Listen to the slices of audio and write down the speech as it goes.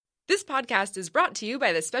This podcast is brought to you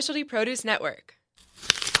by the Specialty Produce Network.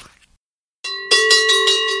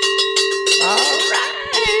 All right.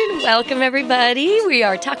 Welcome, everybody. We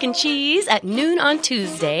are talking cheese at noon on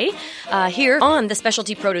Tuesday here on the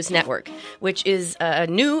Specialty Produce Network, which is a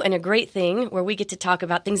new and a great thing where we get to talk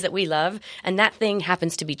about things that we love, and that thing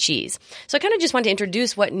happens to be cheese. So I kind of just want to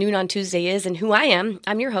introduce what Noon on Tuesday is and who I am.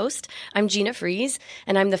 I'm your host. I'm Gina Fries,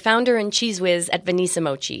 and I'm the founder and cheese whiz at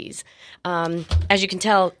Venissimo Cheese. As you can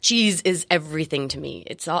tell, cheese is everything to me.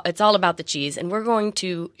 It's all about the cheese, and we're going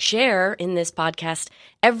to share in this podcast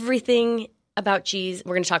everything about cheese.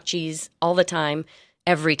 We're going to talk cheese all the time,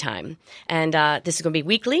 every time. And this is going to be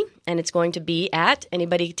weekly, and it's going to be at,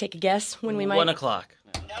 anybody take a guess when we might? 1 o'clock.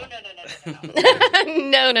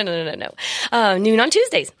 No. Noon on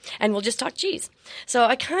Tuesdays, and we'll just talk cheese. So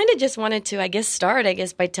I kind of just wanted to, start,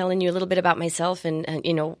 by telling you a little bit about myself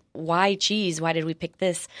and why cheese? Why did we pick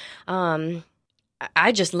this?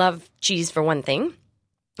 I just love cheese for one thing.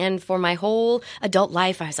 And for my whole adult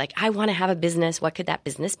life, I was like, I want to have a business. What could that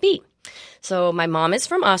business be? So my mom is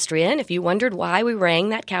from Austria, and if you wondered why we rang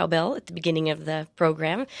that cowbell at the beginning of the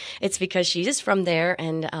program, it's because she is from there,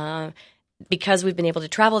 and because we've been able to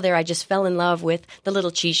travel there, I just fell in love with the little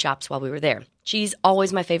cheese shops while we were there. Cheese,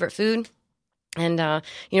 always my favorite food. And,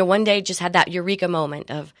 one day just had that eureka moment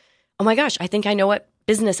of, oh my gosh, I think I know what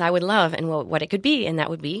business I would love and what it could be, and that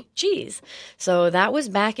would be cheese. So that was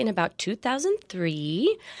back in about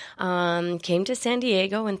 2003. Came to San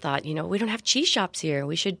Diego and thought, we don't have cheese shops here.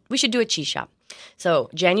 We should do a cheese shop. So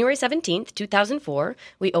January 17th, 2004,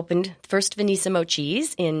 we opened First Venissimo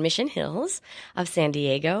Cheese in Mission Hills of San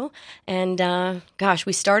Diego. And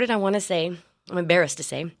we started, I want to say, I'm embarrassed to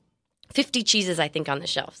say, 50 cheeses, I think, on the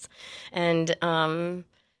shelves. And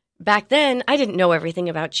back then, I didn't know everything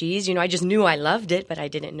about cheese. I just knew I loved it, but I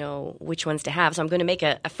didn't know which ones to have. So I'm going to make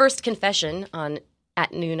a first confession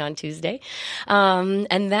at noon on Tuesday.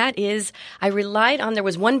 And that is, I relied on, there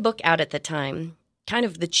was one book out at the time, kind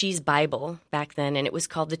of the cheese Bible back then, and it was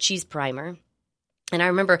called The Cheese Primer. And I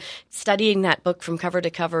remember studying that book from cover to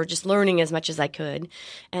cover, just learning as much as I could.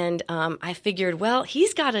 And I figured, well,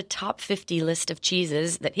 he's got a top 50 list of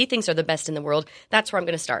cheeses that he thinks are the best in the world. That's where I'm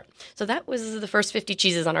going to start. So that was the first 50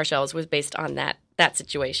 cheeses on our shelves was based on that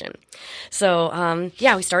situation. So,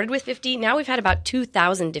 we started with 50. Now we've had about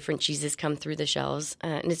 2,000 different cheeses come through the shelves,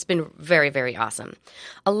 and it's been very, very awesome.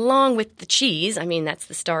 Along with the cheese, that's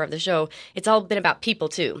the star of the show, it's all been about people,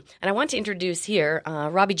 too. And I want to introduce here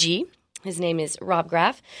Robbie G. His name is Rob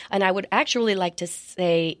Graff, and I would actually like to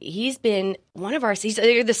say he's been he's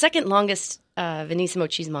the second longest Venissimo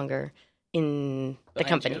cheesemonger in the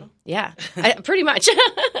company. You? Yeah, pretty much.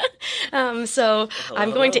 So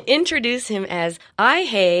I'm going to introduce him as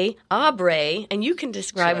Ihe Abre, and you can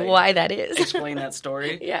describe why that is. Explain that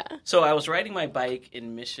story? Yeah. So I was riding my bike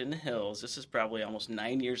in Mission Hills. This is probably almost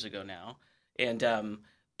 9 years ago now, and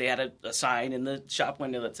they had a sign in the shop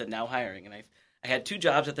window that said "Now Hiring," and I had two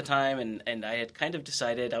jobs at the time, and I had kind of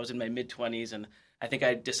decided, I was in my mid-20s, and I think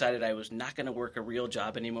I decided I was not going to work a real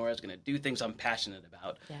job anymore. I was going to do things I'm passionate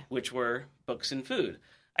about, which were books and food.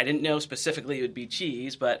 I didn't know specifically it would be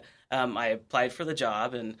cheese, but I applied for the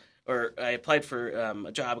job, I applied for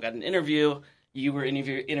a job, got an interview. You were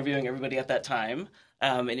interviewing everybody at that time,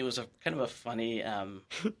 and it was a kind of a funny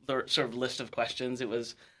sort of list of questions. It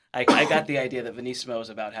was... I got the idea that Venissimo was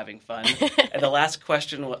about having fun, and the last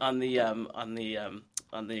question in the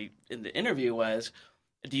interview was,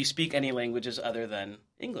 "Do you speak any languages other than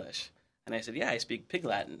English?" And I said, "Yeah, I speak Pig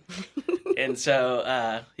Latin." And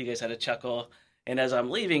so you guys had a chuckle, and as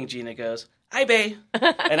I'm leaving, Gina goes, "Hi, bae,"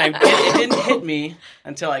 and it didn't hit me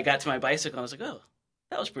until I got to my bicycle. I was like, "Oh,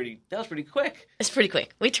 that was pretty quick." It's pretty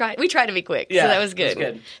quick. We try to be quick. Yeah, so that was good.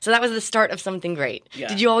 That's good. So that was the start of something great. Yeah.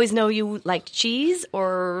 Did you always know you liked cheese,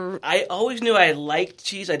 or? I always knew I liked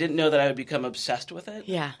cheese. I didn't know that I would become obsessed with it.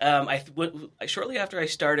 Yeah. Shortly after I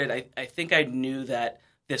started, I think I knew that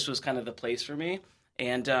this was kind of the place for me,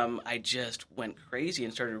 and I just went crazy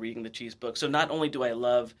and started reading the cheese book. So not only do I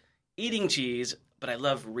love eating cheese, but I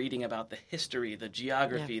love reading about the history, the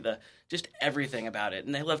geography, the just everything about it.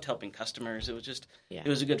 And I loved helping customers. It was just, it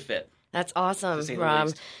was a good fit. That's awesome,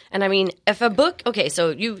 Rob. And if a book, okay,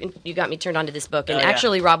 so you got me turned on to this book. And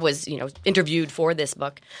actually, Rob was, interviewed for this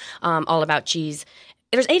book all about cheese.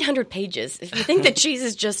 There's 800 pages. If you think that cheese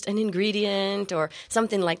is just an ingredient or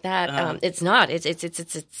something like that, it's not.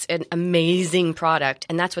 It's an amazing product.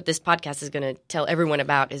 And that's what this podcast is going to tell everyone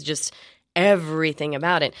about, is just everything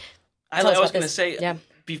about it. I was going to say,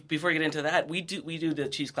 before we get into that, we do the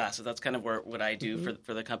cheese classes. That's kind of what I do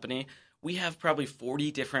for the company. We have probably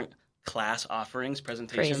 40 different class offerings,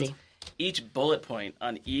 presentations. Crazy. Each bullet point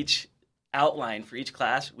on each outline for each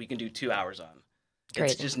class we can do 2 hours on.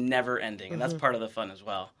 Great. It's just never ending, and that's part of the fun as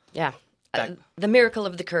well. Yeah. The miracle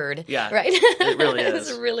of the curd. Yeah, right? it really is.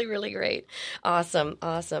 It's really, really great. Awesome.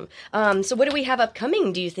 So what do we have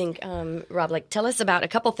upcoming, do you think, Rob? Like, tell us about a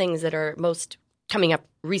couple things that are most coming up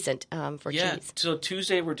recent for cheese. So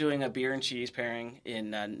Tuesday we're doing a beer and cheese pairing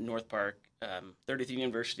in North Park, 30th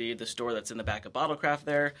University, the store that's in the back of Bottlecraft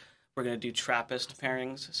there. We're going to do Trappist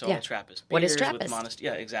pairings, so all Trappist beers. What is Trappist?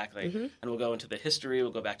 Yeah, exactly. Mm-hmm. And we'll go into the history.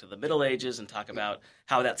 We'll go back to the Middle Ages and talk about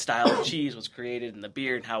how that style of cheese was created and the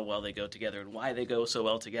beer and how well they go together and why they go so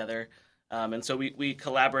well together. And so we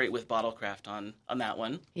collaborate with Bottlecraft on that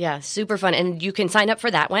one. Yeah, super fun. And you can sign up for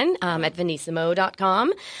that one at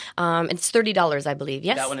Venissimo.com. It's $30, I believe.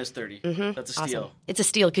 Yes? That one is $30. Mm-hmm. That's a steal. Awesome. It's a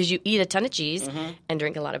steal because you eat a ton of cheese and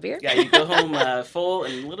drink a lot of beer. Yeah, you go home full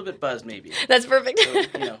and a little bit buzzed maybe. That's perfect.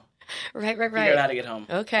 So, Right. Figure out how to get home.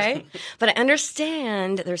 Okay. But I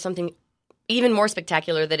understand there's something even more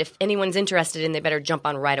spectacular that if anyone's interested in, they better jump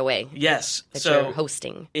on right away. Yes. That so you're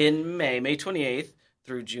hosting. In May 28th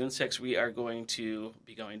through June 6th, we are going to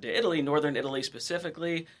be going to Italy, northern Italy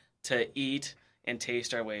specifically, to eat and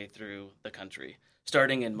taste our way through the country.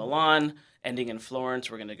 Starting in Milan, ending in Florence.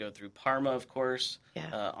 We're going to go through Parma, of course,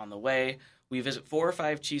 on the way. We visit 4 or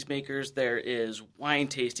 5 cheesemakers. There is wine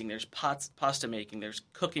tasting. There's pasta making. There's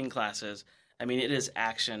cooking classes. I mean, it is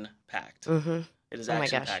action-packed. Mm-hmm. It is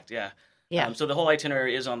action-packed, yeah. Yeah. So the whole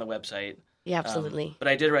itinerary is on the website. Yeah, absolutely. But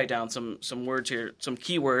I did write down some words here, some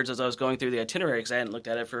keywords as I was going through the itinerary because I hadn't looked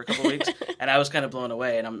at it for a couple of weeks, and I was kind of blown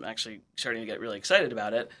away, and I'm actually starting to get really excited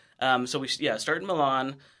about it. So we start in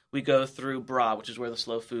Milan. We go through Bra, which is where the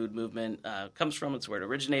slow food movement comes from. It's where it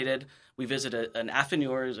originated. We visit an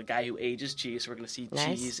affineur, who's a guy who ages cheese. So we're going to see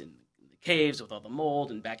cheese in the caves with all the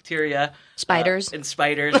mold and bacteria. Spiders. And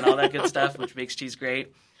all that good stuff, which makes cheese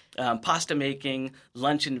great. Pasta making,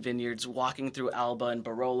 lunch in vineyards, walking through Alba and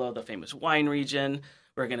Barolo, the famous wine region.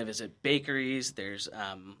 We're going to visit bakeries. We're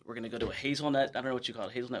going to go to a hazelnut, I don't know what you call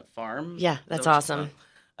it, hazelnut farm? Yeah, that's awesome.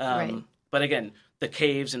 Right. But again, the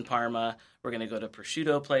caves in Parma. We're going to go to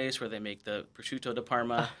prosciutto place where they make the prosciutto di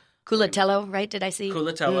Parma. Culatello, right? Did I see?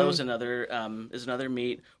 Culatello is another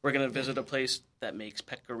meat. We're going to visit a place that makes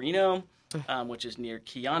pecorino, which is near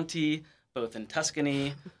Chianti, both in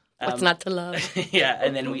Tuscany. What's not to love? Yeah,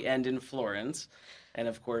 and then we end in Florence. And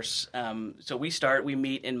of course, so we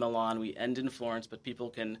meet in Milan, we end in Florence, but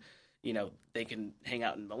people can, they can hang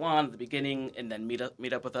out in Milan at the beginning and then meet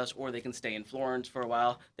up with us, or they can stay in Florence for a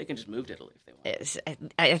while. They can just move to Italy if they want.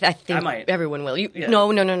 I think I might. everyone will.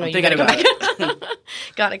 No. You gotta come back.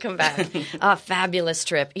 Gotta come back. Fabulous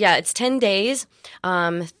trip. Yeah, it's 10 days,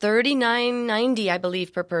 $39.90, I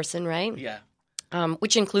believe, per person, right? Yeah.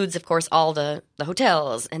 Which includes, of course, all the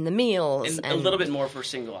hotels and the meals. And a little bit more for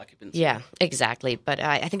single occupancy. Yeah, exactly. But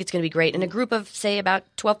I think it's going to be great. In a group of, say, about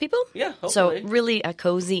 12 people? Yeah, hopefully. So really a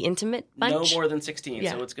cozy, intimate bunch? No more than 16,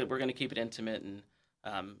 yeah. So it's good. We're going to keep it intimate, and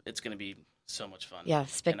it's going to be so much fun. Yeah,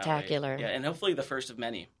 spectacular. Yeah, and hopefully the first of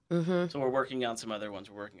many. Mm-hmm. So we're working on some other ones.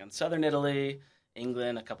 We're working on southern Italy,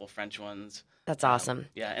 England, a couple French ones. That's awesome.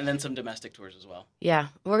 Yeah, and then some domestic tours as well. Yeah,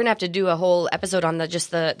 we're going to have to do a whole episode on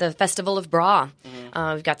the Festival of Bra.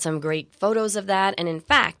 Mm-hmm. We've got some great photos of that. And in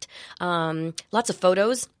fact, lots of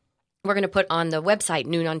photos we're going to put on the website,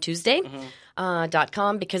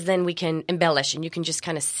 noonontuesday.com, because then we can embellish and you can just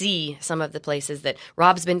kind of see some of the places that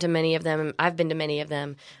Rob's been to many of them. I've been to many of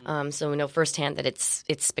them. So we know firsthand that it's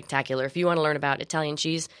spectacular. If you want to learn about Italian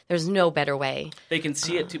cheese, there's no better way. They can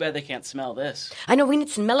see it. Too bad they can't smell this. I know. We need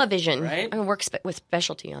smell-o-vision. Right? I'm going to work with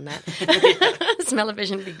specialty on that.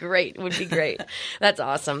 Smell-o-vision would be great. That's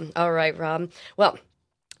awesome. All right, Rob. Well,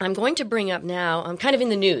 I'm going to bring up now, I'm kind of in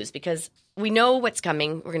the news because we know what's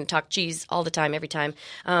coming. We're going to talk cheese all the time, every time.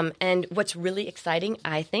 And what's really exciting,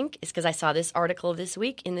 I think, is because I saw this article this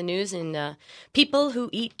week in the news, and people who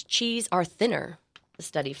eat cheese are thinner, the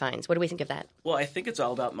study finds. What do we think of that? Well, I think it's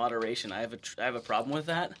all about moderation. I have a problem with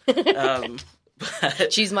that.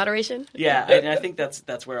 Cheese moderation? Yeah, I think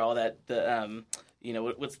that's where all that,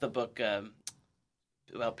 what's the book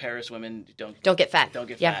about Paris women don't get fat. Don't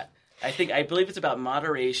get fat. I believe it's about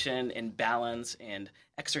moderation and balance and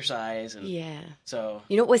exercise. And so,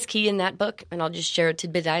 you know what was key in that book? And I'll just share a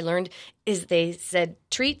tidbit I learned is they said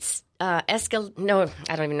treats, no, I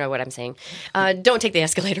don't even know what I'm saying. Don't take the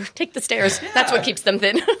escalator. Take the stairs. Yeah. That's what keeps them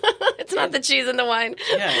thin. It's not the cheese and the wine.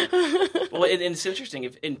 Yeah. Well, and it's interesting.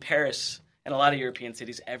 If in Paris and a lot of European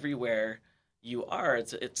cities, everywhere you are,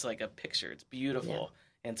 it's like a picture. It's beautiful. Yeah.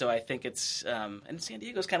 And so I think it's, and San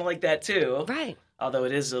Diego's kind of like that too. Right. Although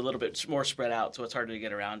it is a little bit more spread out, so it's harder to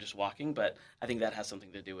get around just walking. But I think that has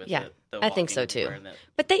something to do with the I think so too.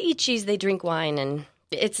 But they eat cheese, they drink wine, and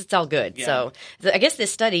It's all good. Yeah. So I guess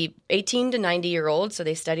this study, 18 to 90-year-olds, so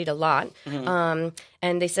they studied a lot.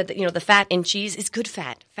 And they said that, the fat in cheese is good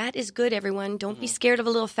fat. Fat is good, everyone. Don't be scared of a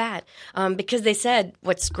little fat. Because they said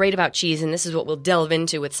what's great about cheese, and this is what we'll delve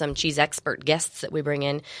into with some cheese expert guests that we bring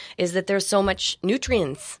in, is that there's so much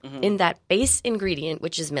nutrients in that base ingredient,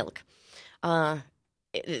 which is milk, that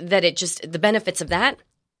the benefits of that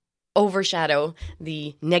overshadow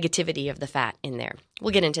the negativity of the fat in there.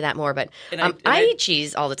 We'll get into that more, but I eat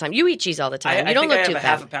cheese all the time. You eat cheese all the time. You don't look too fat. I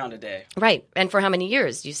have half a pound a day. Right. And for how many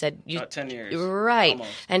years? You said About 10 years. Right. Almost.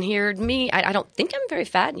 And here, me, I don't think I'm very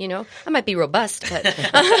fat, I might be robust, but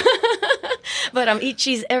but eat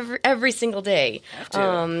cheese every single day. Have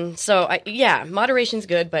to. So, moderation's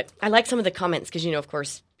good, but I like some of the comments because, of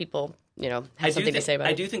course, people, have something to say about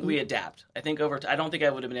it. I do think we adapt. I think I don't think I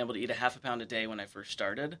would have been able to eat a half a pound a day when I first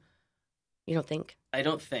started. You don't think? I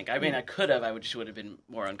don't think. I mean, I could have. I just would have been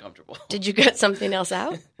more uncomfortable. Did you cut something else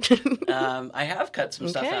out? I have cut some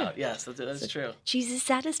stuff out. Yes, that's true. Cheese is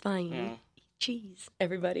satisfying. Eat cheese,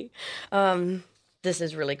 everybody. This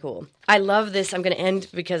is really cool. I love this. I'm going to end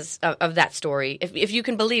because of that story. If you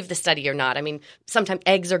can believe the study or not. I mean, sometimes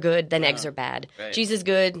eggs are good, then eggs are bad. Right. Cheese is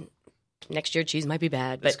good. Next year, cheese might be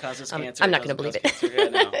bad. This but causes cancer. I'm not going to believe it. Cancer. Yeah,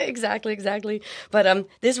 no. Exactly. But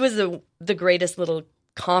this was the greatest little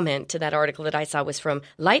comment to that article that I saw was from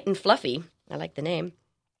Light and Fluffy. I like the name.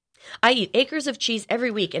 I eat acres of cheese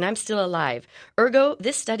every week and I'm still alive. Ergo,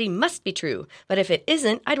 this study must be true. But if it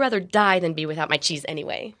isn't, I'd rather die than be without my cheese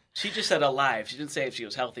anyway. She just said alive. She didn't say if she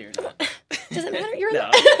was healthy or not. Does it matter? You're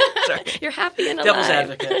No. Sorry. You're happy and alive. Devil's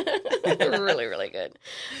advocate. Really, really good.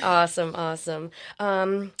 Awesome.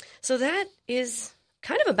 So that is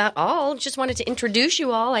kind of about all. Just wanted to introduce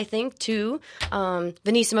you all, I think, to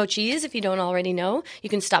Venissimo Cheese. If you don't already know, you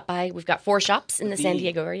can stop by. We've got 4 shops in the San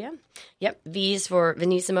Diego area. Yep. V is for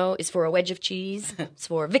Venissimo, is for a wedge of cheese. It's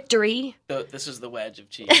for victory. This is the wedge of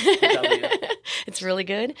cheese. W. It's really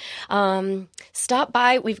good. Stop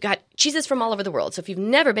by. We've got cheeses from all over the world. So if you've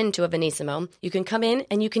never been to a Venissimo, you can come in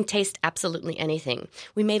and you can taste absolutely anything.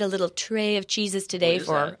 We made a little tray of cheeses today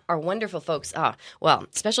for our wonderful folks.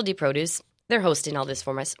 Specialty Produce. They're hosting all this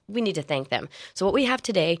for us. We need to thank them. So what we have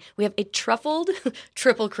today, we have a truffled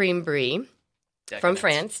triple cream brie. Decadence. From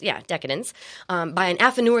France, Decadence, by an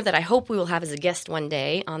affineur that I hope we will have as a guest one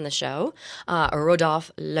day on the show,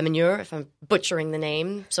 Rodolphe Lemonnier, if I'm butchering the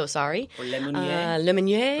name, so sorry. Or Lemonnier?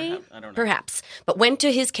 Lemonnier? I don't know. Perhaps. But went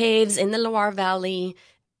to his caves in the Loire Valley.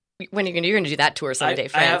 When you're going to do that tour someday,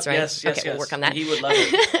 France, right? Yes, okay, we'll work on that. He would love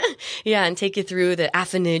it. And take you through the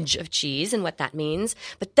affinage of cheese and what that means.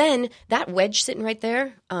 But then that wedge sitting right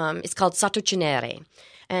there is called Sottocenere.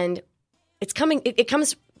 And it's coming, it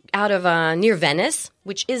comes out of near Venice,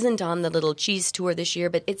 which isn't on the little cheese tour this year,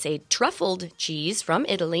 but it's a truffled cheese from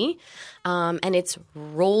Italy, and it's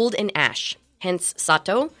rolled in ash, hence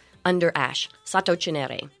Sotto, under ash,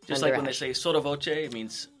 Sottocenere. Just like when they say sotto voce, it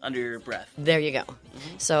means under your breath. There you go.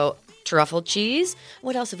 So truffled cheese.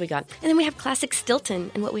 What else have we got? And then we have classic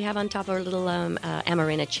Stilton, and what we have on top are little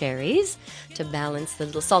Amarena cherries to balance the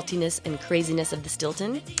little saltiness and craziness of the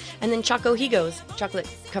Stilton. And then Choco Higos,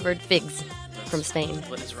 chocolate-covered figs from Spain.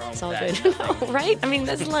 What is wrong It's with all that? good, right? I mean,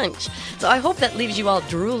 that's lunch. So I hope that leaves you all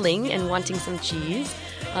drooling and wanting some cheese.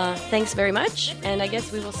 Thanks very much, and I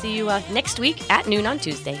guess we will see you next week at noon on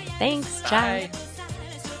Tuesday. Thanks. Ciao. Bye.